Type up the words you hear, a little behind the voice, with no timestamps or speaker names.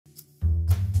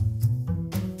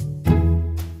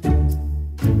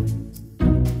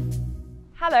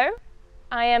Hello,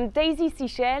 I am Daisy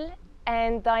Sichel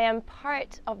and I am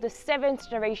part of the 7th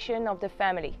generation of the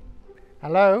family.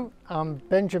 Hello, I'm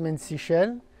Benjamin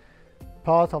Sichel,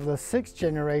 part of the 6th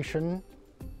generation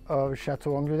of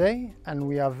Chateau Angludet, and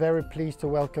we are very pleased to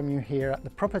welcome you here at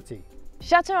the property.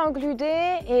 Château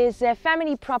Angludet is a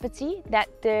family property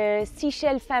that the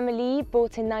Sichel family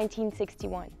bought in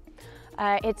 1961.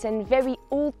 It's a very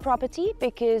old property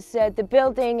because the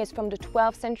building is from the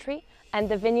 12th century and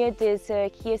the vineyard is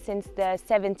here since the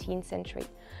 17th century.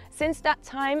 Since that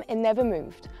time, it never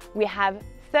moved. We have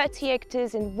 30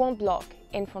 hectares in one block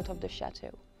in front of the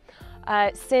chateau.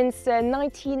 Since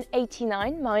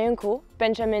 1989, my uncle,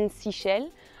 Benjamin Sichel,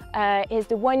 is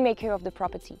the winemaker of the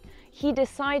property. He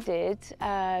decided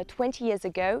 20 years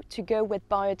ago to go with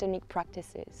biodynamic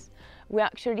practices. We're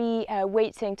actually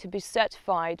waiting to be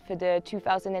certified for the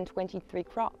 2023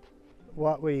 crop.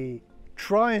 What we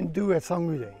try and do at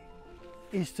Angludet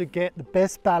is to get the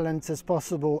best balance as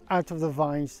possible out of the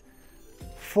vines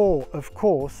for, of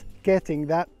course, getting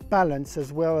that balance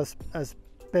as well as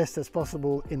best as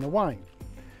possible in the wine.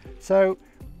 So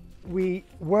we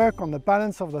work on the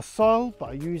balance of the soil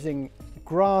by using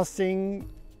grassing,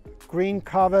 green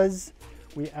covers.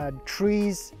 We add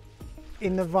trees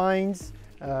in the vines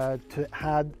to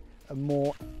add a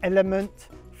more element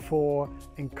for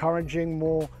encouraging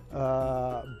more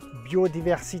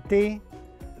biodiversity.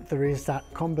 There is that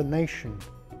combination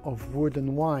of wood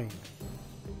and wine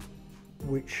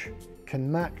which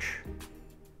can match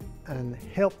and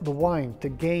help the wine to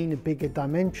gain a bigger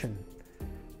dimension,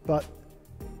 but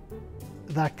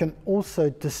that can also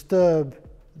disturb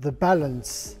the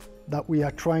balance that we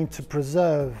are trying to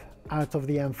preserve out of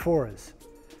the amphoras.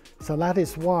 So that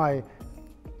is why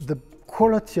the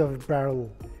quality of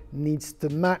barrel needs to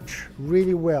match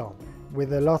really well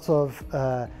with a lot of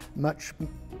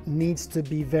needs to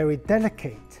be very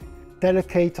delicate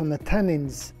on the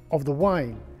tannins of the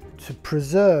wine to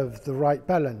preserve the right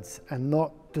balance and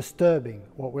not disturbing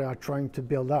what we are trying to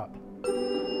build up.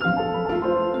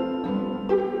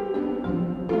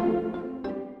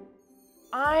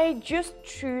 I just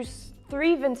choose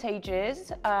 3 vintages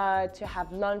to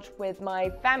have lunch with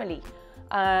my family.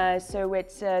 So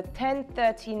it's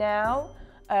 10:30 now.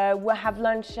 We'll have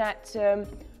lunch at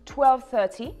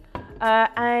 12:30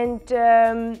 and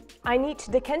I need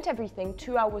to decant everything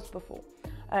 2 hours before.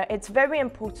 It's very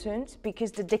important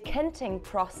because the decanting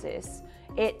process,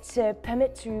 it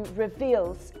permits to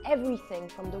reveal everything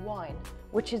from the wine,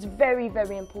 which is very,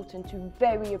 very important to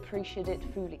very appreciate it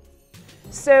fully.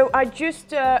 So I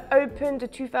just opened the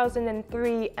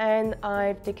 2003 and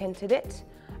I've decanted it.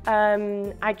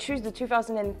 I choose the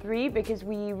 2003 because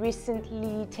we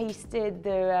recently tasted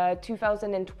the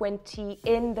 2020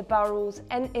 in the barrels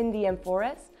and in the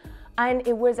amphoras, and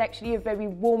it was actually a very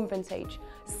warm vintage,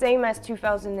 same as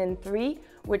 2003,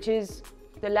 which is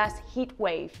the last heat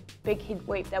wave, big heat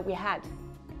wave that we had.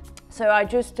 So I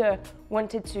just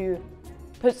wanted to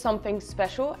put something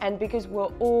special, and because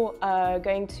we're all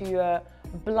going to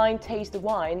blind taste the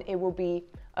wine, it will be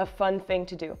a fun thing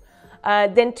to do.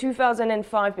 Then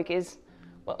 2005, because,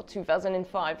 well,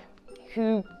 2005,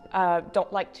 who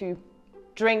don't like to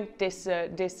drink this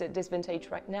vintage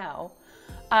right now?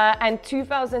 And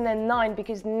 2009,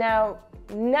 because now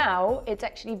it's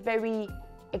actually very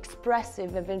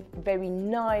expressive and very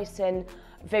nice and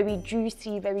very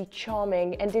juicy, very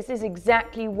charming, and this is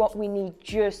exactly what we need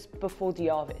just before the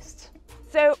harvest.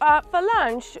 So for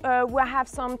lunch, we'll have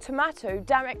some tomato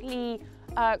directly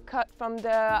cut from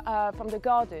the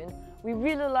garden. We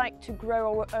really like to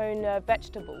grow our own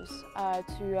vegetables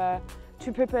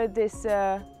to prepare this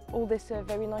all this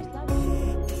very nice lunch.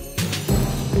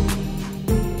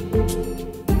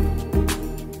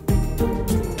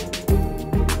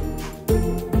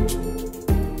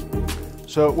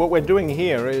 So what we're doing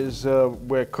here is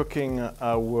we're cooking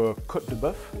our côte de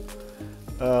bœuf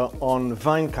on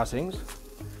vine cuttings,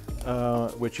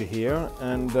 which are here,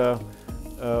 and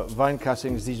vine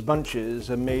cuttings, these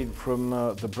bunches are made from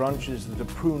the branches that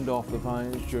are pruned off the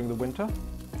vines during the winter,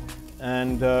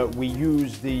 and we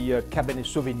use the Cabernet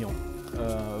Sauvignon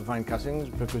vine cuttings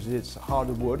because it's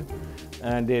harder wood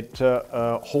and it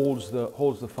holds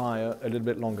the fire a little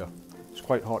bit longer. It's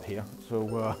quite hot here,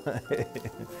 so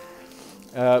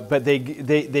but they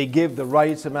give the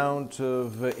right amount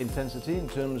of intensity in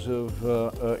terms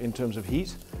of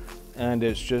heat, and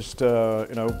it's just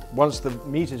you know, once the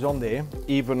meat is on there,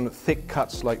 even thick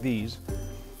cuts like these,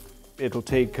 it'll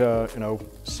take you know,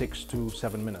 6 to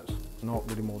 7 minutes, not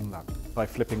really more than that, by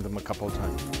flipping them a couple of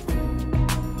times.